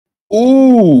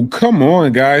Ooh, come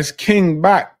on, guys. King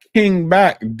back,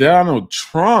 Donald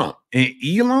Trump and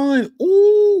Elon.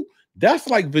 Ooh, that's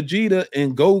like Vegeta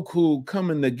and Goku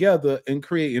coming together and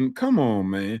creating, come on,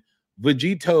 man.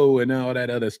 Vegito and all that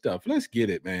other stuff. Let's get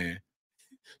it, man.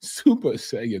 Super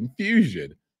Saiyan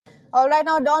fusion. All right,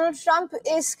 now Donald Trump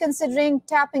is considering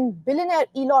tapping billionaire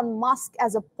Elon Musk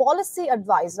as a policy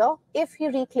advisor if he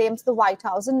reclaims the White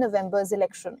House in November's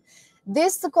election.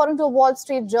 This, according to a Wall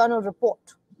Street Journal report.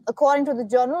 According to the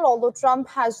journal, although Trump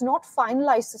has not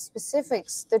finalized the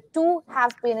specifics, the two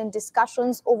have been in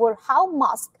discussions over how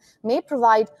Musk may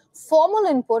provide formal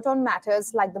input on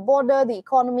matters like the border, the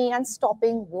economy, and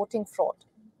stopping voting fraud.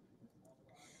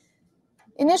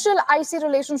 Initial icy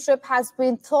relationship has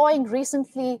been thawing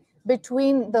recently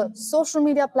between the social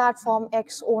media platform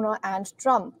X owner and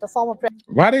Trump, the former president.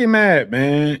 Why they mad,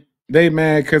 man? They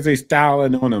mad because they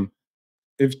styling on him.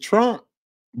 If Trump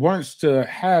wants to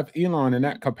have Elon in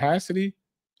that capacity,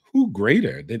 who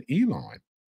greater than Elon?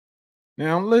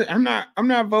 Now, look, I'm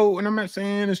not voting. I'm not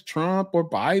saying it's Trump or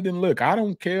Biden. Look, I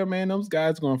don't care, man. Those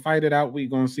guys gonna fight it out. We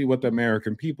gonna see what the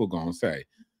American people gonna say.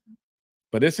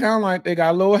 But it sounds like they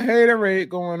got a little haterade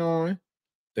going on.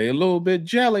 They a little bit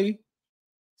jelly.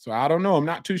 So I don't know. I'm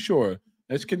not too sure.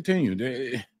 Let's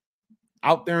continue.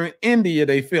 Out there in India,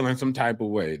 they feeling some type of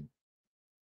way.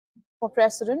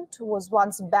 President who was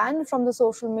once banned from the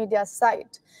social media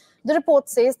site. The report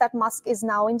says that Musk is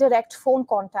now in direct phone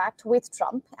contact with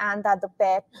Trump and that the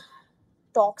pair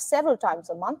talk several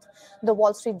times a month. The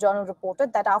Wall Street Journal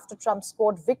reported that after Trump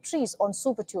scored victories on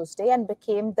Super Tuesday and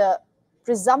became the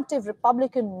presumptive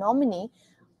Republican nominee,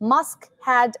 Musk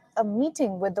had a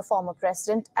meeting with the former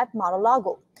president at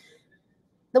Mar-a-Lago.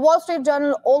 The Wall Street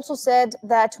Journal also said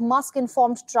that Musk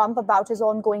informed Trump about his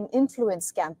ongoing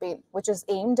influence campaign, which is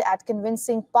aimed at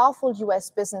convincing powerful U.S.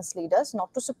 business leaders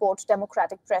not to support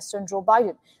Democratic President Joe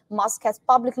Biden. Musk has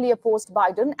publicly opposed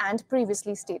Biden and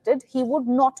previously stated he would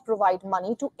not provide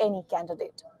money to any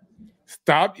candidate.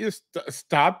 Stop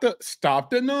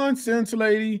the nonsense,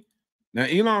 lady. Now,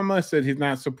 Elon Musk said he's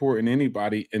not supporting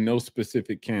anybody and no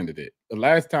specific candidate. The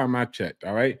last time I checked,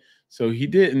 all right? So he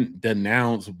didn't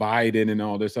denounce Biden and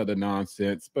all this other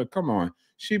nonsense. But come on,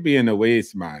 she be in the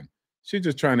waste mind. She's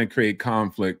just trying to create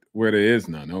conflict where there is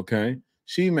none, okay?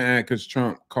 She mad because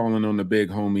Trump calling on the big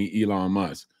homie Elon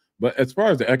Musk. But as far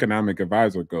as the economic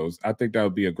advisor goes, I think that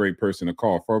would be a great person to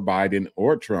call for Biden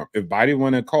or Trump. If Biden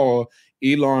want to call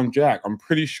Elon Jack, I'm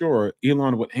pretty sure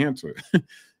Elon would answer.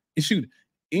 Shoot,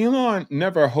 Elon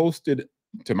never hosted,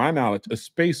 to my knowledge, a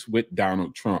space with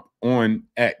Donald Trump on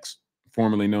X,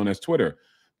 formerly known as Twitter.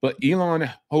 But Elon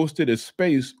hosted a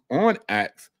space on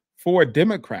X for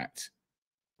Democrats,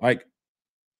 like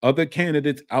other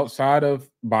candidates outside of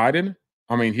Biden.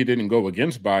 I mean, he didn't go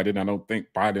against Biden. I don't think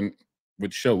Biden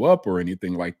would show up or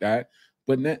anything like that.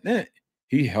 But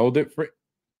he held it for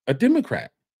a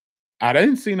Democrat. I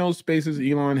didn't see no spaces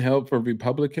Elon held for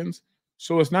Republicans.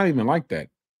 So it's not even like that.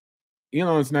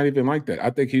 Elon's not even like that. I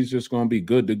think he's just going to be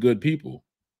good to good people.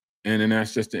 And then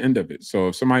that's just the end of it. So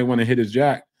if somebody want to hit his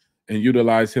jack and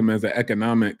utilize him as an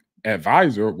economic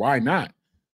advisor, why not?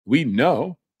 We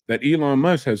know that Elon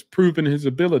Musk has proven his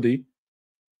ability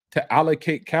to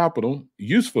allocate capital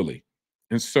usefully.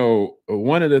 And so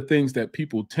one of the things that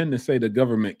people tend to say the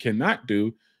government cannot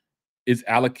do is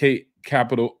allocate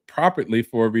capital properly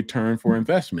for a return for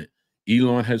investment.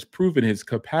 Elon has proven his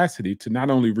capacity to not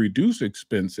only reduce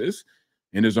expenses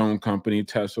in his own company,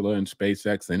 Tesla and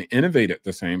SpaceX, and innovate at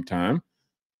the same time,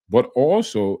 but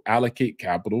also allocate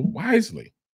capital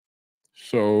wisely.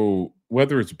 So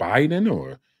whether it's Biden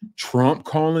or Trump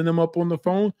calling him up on the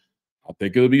phone, I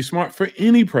think it would be smart for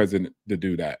any president to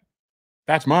do that.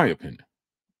 That's my opinion.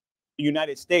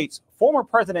 United States, former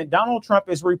President Donald Trump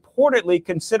is reportedly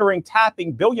considering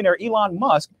tapping billionaire Elon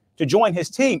Musk to join his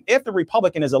team if the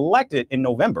Republican is elected in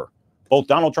November. Both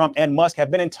Donald Trump and Musk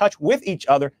have been in touch with each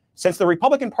other since the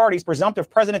Republican Party's presumptive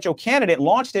presidential candidate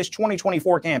launched his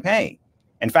 2024 campaign.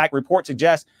 In fact, reports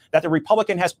suggest that the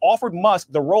Republican has offered Musk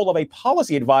the role of a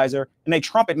policy advisor in a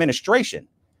Trump administration.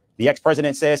 The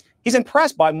ex-president says he's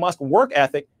impressed by Musk's work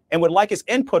ethic and would like his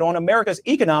input on America's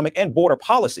economic and border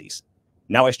policies.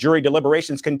 Now, as jury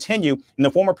deliberations continue in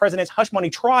the former president's hush money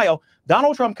trial,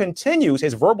 Donald Trump continues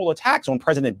his verbal attacks on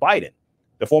President Biden.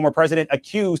 The former president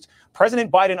accused President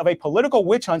Biden of a political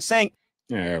witch hunt, saying,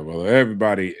 "Yeah, well,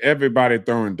 everybody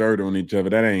throwing dirt on each other.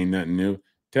 That ain't nothing new.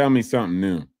 Tell me something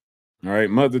new." All right,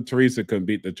 Mother Teresa couldn't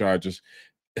beat the Chargers.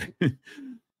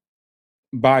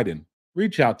 Biden,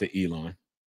 reach out to Elon.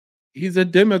 He's a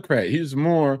Democrat. He's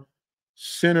more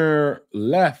center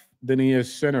left than he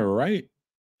is center right.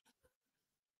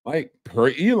 like per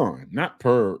Elon, not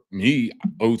per me,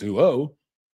 O2O.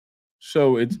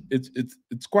 So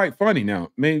it's quite funny. Now,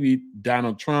 maybe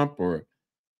Donald Trump, or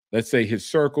let's say his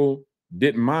circle,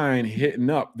 didn't mind hitting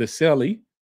up the Selly,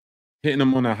 hitting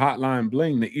him on a hotline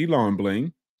bling, the Elon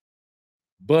bling.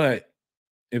 But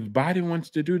if Biden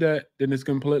wants to do that, then it's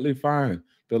completely fine.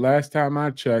 The last time I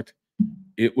checked,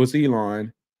 it was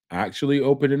Elon actually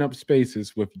opening up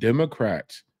spaces with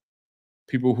Democrats,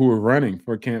 people who are running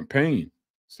for campaign.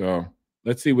 So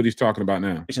let's see what he's talking about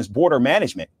now. Border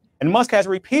management. And Musk has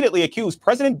repeatedly accused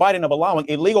President Biden of allowing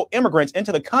illegal immigrants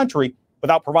into the country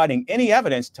without providing any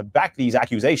evidence to back these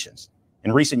accusations.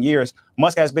 In recent years,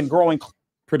 Musk has been growing.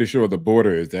 Pretty sure the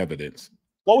border is evidence.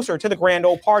 Closer to the grand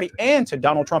old party and to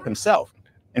Donald Trump himself.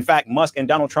 In fact, Musk and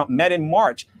Donald Trump met in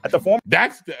March at the former.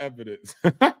 That's the evidence.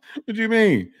 What do you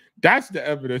mean? That's the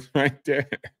evidence right there.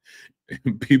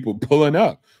 People pulling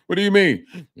up. What do you mean?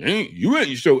 You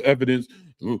ain't show evidence.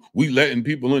 We letting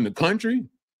people in the country.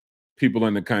 People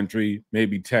in the country,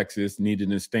 maybe Texas, needed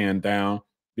to stand down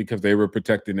because they were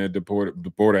protecting the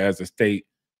border as a state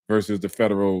versus the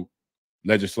federal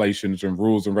legislations and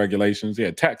rules and regulations.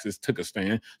 Yeah, Texas took a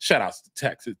stand. Shout outs to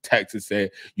Texas. Texas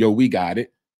said, yo, we got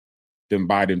it. Then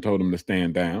Biden told them to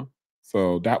stand down.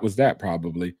 So that was that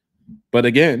probably. But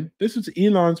again, this is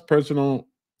Elon's personal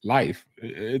life.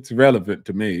 It's relevant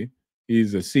to me.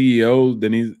 He's a CEO,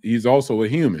 then he's also a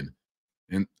human.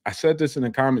 And I said this in the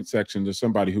comment section to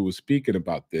somebody who was speaking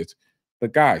about this.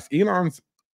 But guys, Elon's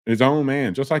his own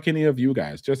man, just like any of you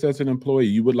guys. Just as an employee,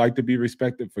 you would like to be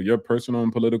respected for your personal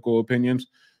and political opinions.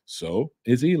 So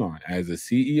is Elon as a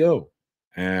CEO.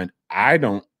 And I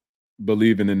don't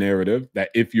believe in the narrative that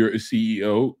if you're a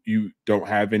CEO, you don't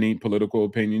have any political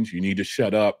opinions. You need to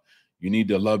shut up. You need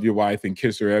to love your wife and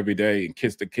kiss her every day and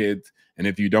kiss the kids. And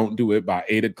if you don't do it by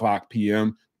 8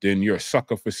 p.m., then you're a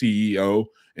sucker for CEO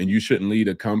and you shouldn't lead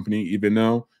a company, even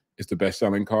though it's the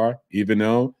best-selling car, even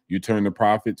though you turn the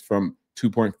profits from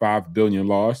 2.5 billion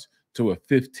loss to a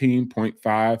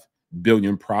 15.5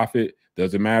 billion profit.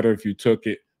 Doesn't matter if you took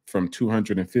it from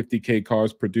 250K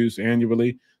cars produced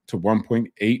annually to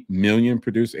 1.8 million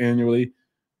produced annually.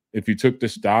 If you took the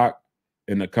stock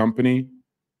in the company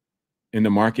in the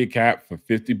market cap for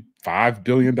 $55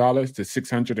 billion to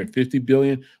 $650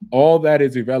 billion, all that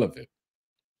is irrelevant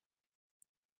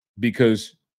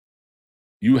because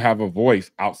you have a voice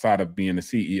outside of being a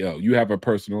CEO. You have a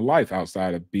personal life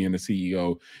outside of being a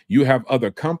CEO. You have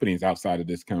other companies outside of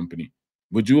this company.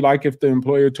 Would you like if the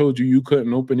employer told you you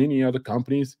couldn't open any other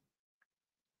companies?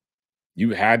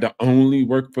 You had to only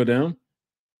work for them?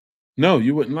 No,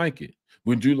 you wouldn't like it.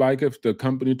 Would you like if the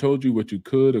company told you what you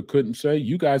could or couldn't say?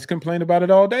 You guys complain about it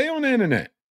all day on the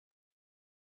internet.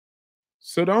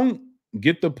 So don't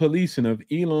get the policing of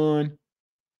Elon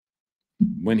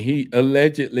when he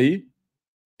allegedly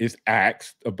is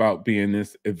asked about being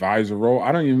this advisor role.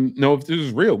 I don't even know if this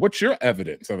is real. What's your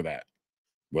evidence of that?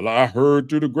 Well, I heard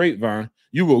through the grapevine.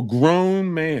 You a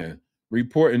grown man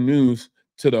reporting news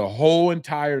to the whole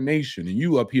entire nation, and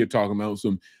you up here talking about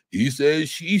some he said,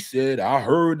 she said. I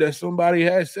heard that somebody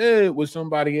had said what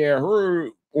somebody had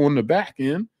heard on the back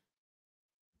end.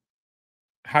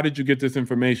 How did you get this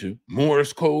information?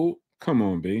 Morse code? Come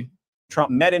on, B.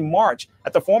 Trump met in March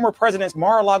at the former president's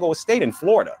Mar-a-Lago estate in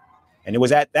Florida. And it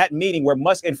was at that meeting where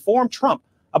Musk informed Trump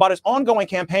about his ongoing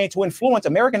campaign to influence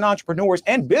American entrepreneurs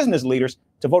and business leaders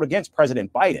to vote against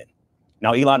President Biden.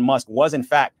 Now, Elon Musk was, in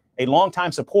fact, a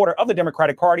longtime supporter of the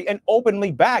Democratic Party and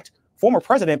openly backed former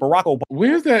President Barack Obama.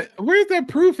 Where's that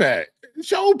proof at?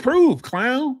 Show proof,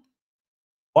 clown.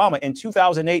 Obama in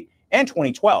 2008 and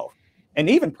 2012, and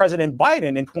even President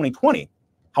Biden in 2020.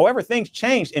 However, things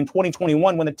changed in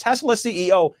 2021 when the Tesla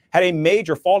CEO had a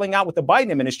major falling out with the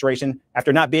Biden administration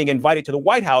after not being invited to the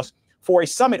White House for a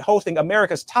summit hosting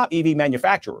America's top EV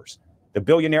manufacturers. The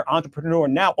billionaire entrepreneur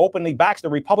now openly backs the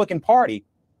Republican Party.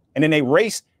 And in a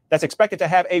race that's expected to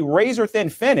have a razor-thin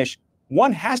finish,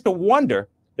 one has to wonder,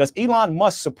 does Elon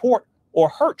Musk support or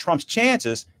hurt Trump's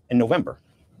chances in November?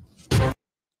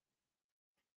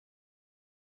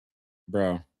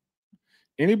 Bro,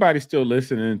 anybody still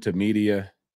listening to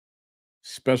media,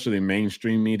 especially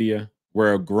mainstream media,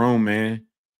 where a grown man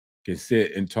can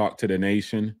sit and talk to the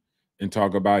nation and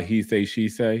talk about he say, she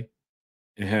say,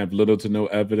 and have little to no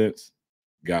evidence?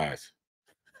 Guys,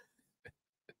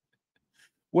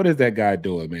 what is that guy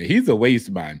doing, man? He's a waste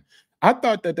man. I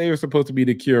thought that they were supposed to be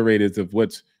the curators of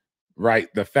what's right,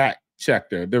 the fact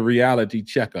checker, the reality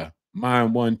checker,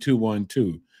 Mind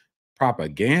 1212,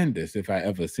 propagandist, if I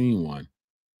ever seen one.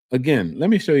 Again, let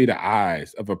me show you the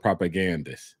eyes of a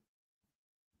propagandist.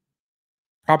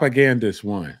 Propagandist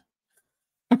one.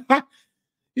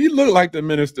 He looked like the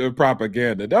minister of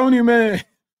propaganda, don't he, man?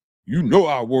 You know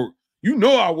I work. You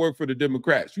know I work for the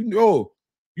Democrats. You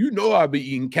know I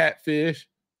be eating catfish,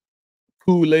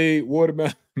 Kool-Aid,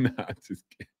 watermelon. Nah, just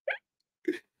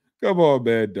kidding. Come on,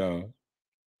 man, dog.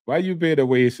 Why you being a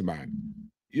waste man?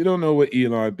 You don't know what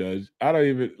Elon does. I don't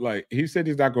even like. He said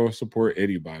he's not going to support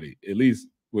anybody, at least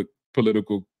with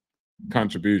political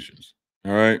contributions.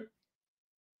 All right.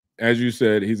 As you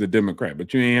said, he's a Democrat,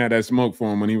 but you ain't had that smoke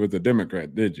for him when he was a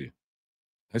Democrat, did you?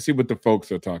 Let's see what the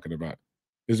folks are talking about.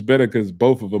 It's better because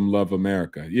both of them love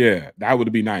America. Yeah, that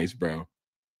would be nice, bro. As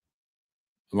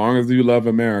long as you love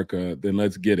America, then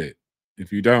let's get it.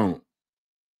 If you don't,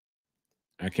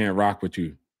 I can't rock with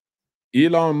you.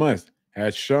 Elon Musk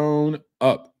has shown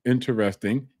up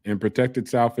interesting in protected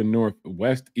south and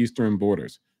northwest eastern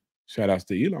borders. Shout outs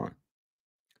to Elon.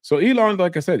 So Elon,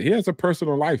 like I said, he has a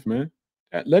personal life, man.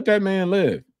 Let that man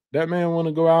live. That man want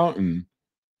to go out and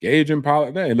gauge in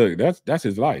politics. Hey, look, that's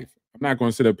his life. I'm not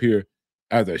going to sit up here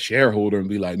as a shareholder and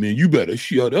be like, man, you better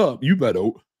shut up. You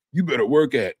better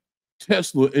work at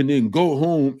Tesla and then go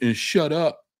home and shut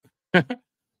up.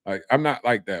 Like, I'm not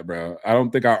like that, bro. I don't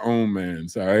think I own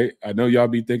mans, all right? I know y'all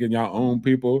be thinking y'all own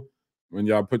people when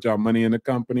y'all put y'all money in the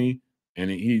company and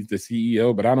he's the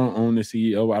CEO, but I don't own the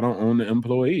CEO. I don't own the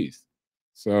employees.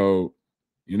 So,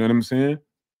 you know what I'm saying?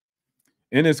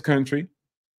 In this country,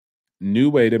 new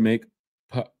way to make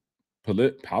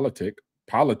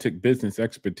politic business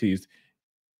expertise,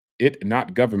 it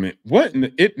not government. What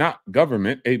it not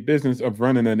government, a business of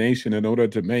running a nation in order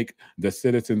to make the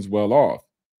citizens well off.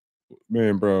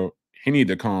 Man, bro, he need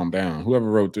to calm down. Whoever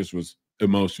wrote this was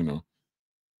emotional.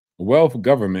 Wealth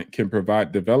government can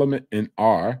provide development in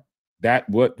R. That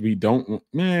what we don't want.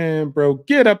 Man, bro,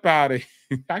 get up out of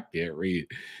here. I can't read.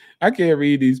 I can't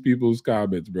read these people's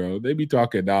comments, bro. They be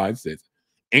talking nonsense.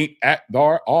 Ain't at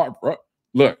dar R, bro.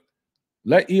 Look,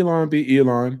 let Elon be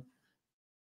Elon.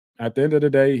 At the end of the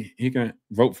day, he can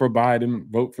vote for Biden,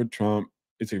 vote for Trump.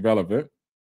 It's irrelevant.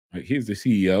 Like, he's the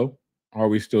CEO. Are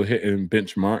we still hitting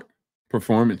benchmark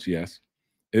performance? Yes.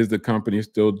 Is the company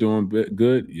still doing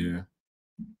good? Yeah.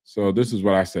 So this is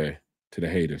what I say to the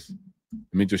haters.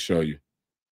 Let me just show you.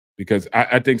 Because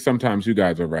I think sometimes you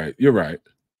guys are right. You're right.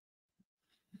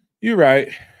 You're right.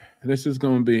 This is a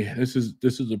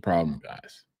problem,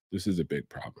 guys. This is a big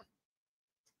problem.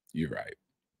 You're right.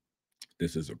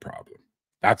 This is a problem.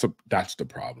 That's the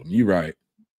problem. You're right.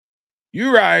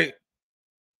 You're right.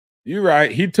 You're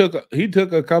right. He took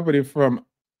a company from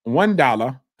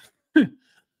 $1.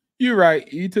 You're right.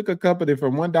 He took a company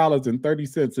from $1.30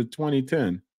 in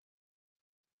 2010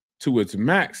 to its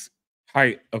max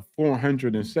height of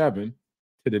 407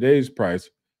 to today's price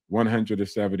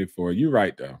 174. You're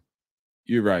right though.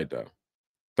 You're right though.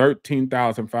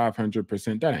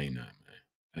 13,500%. That ain't nothing, man.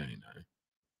 That ain't nothing.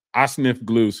 I sniff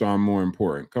glue, so I'm more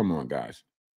important. Come on, guys.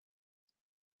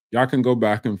 Y'all can go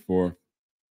back and forth.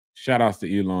 Shout outs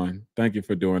to Elon. Thank you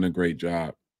for doing a great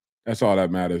job. That's all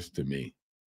that matters to me.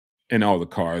 And all the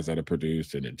cars that are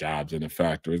produced and the jobs in the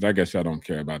factories. I guess y'all don't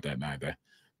care about that neither.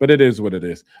 But it is what it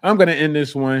is. I'm going to end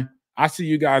this one. I'll see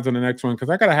you guys on the next one because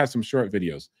I got to have some short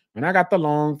videos. When I got the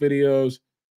long videos,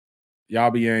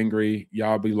 y'all be angry.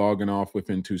 Y'all be logging off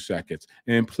within 2 seconds.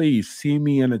 And please see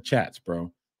me in the chats, bro.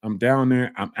 I'm down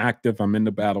there. I'm active. I'm in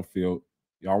the battlefield.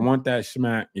 Y'all want that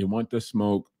smack. You want the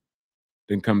smoke.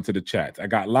 Then come to the chats. I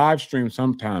got live streams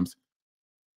sometimes,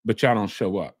 but y'all don't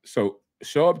show up. So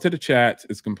show up to the chats.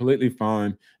 It's completely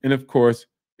fine. And of course,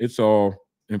 it's all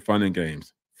in fun and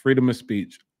games. Freedom of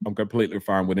speech. I'm completely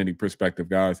fine with any perspective,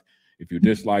 guys. If you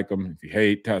dislike them, if you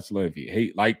hate Tesla, if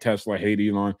you like Tesla, hate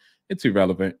Elon, it's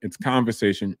irrelevant. It's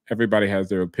conversation. Everybody has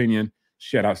their opinion.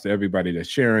 Shout outs to everybody that's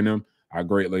sharing them. I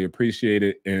greatly appreciate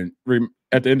it. And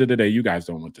at the end of the day, you guys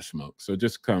don't want to smoke. So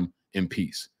just come in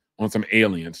peace on some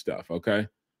alien stuff, okay?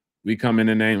 We come in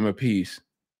the name of peace.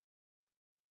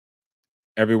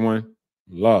 Everyone,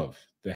 love.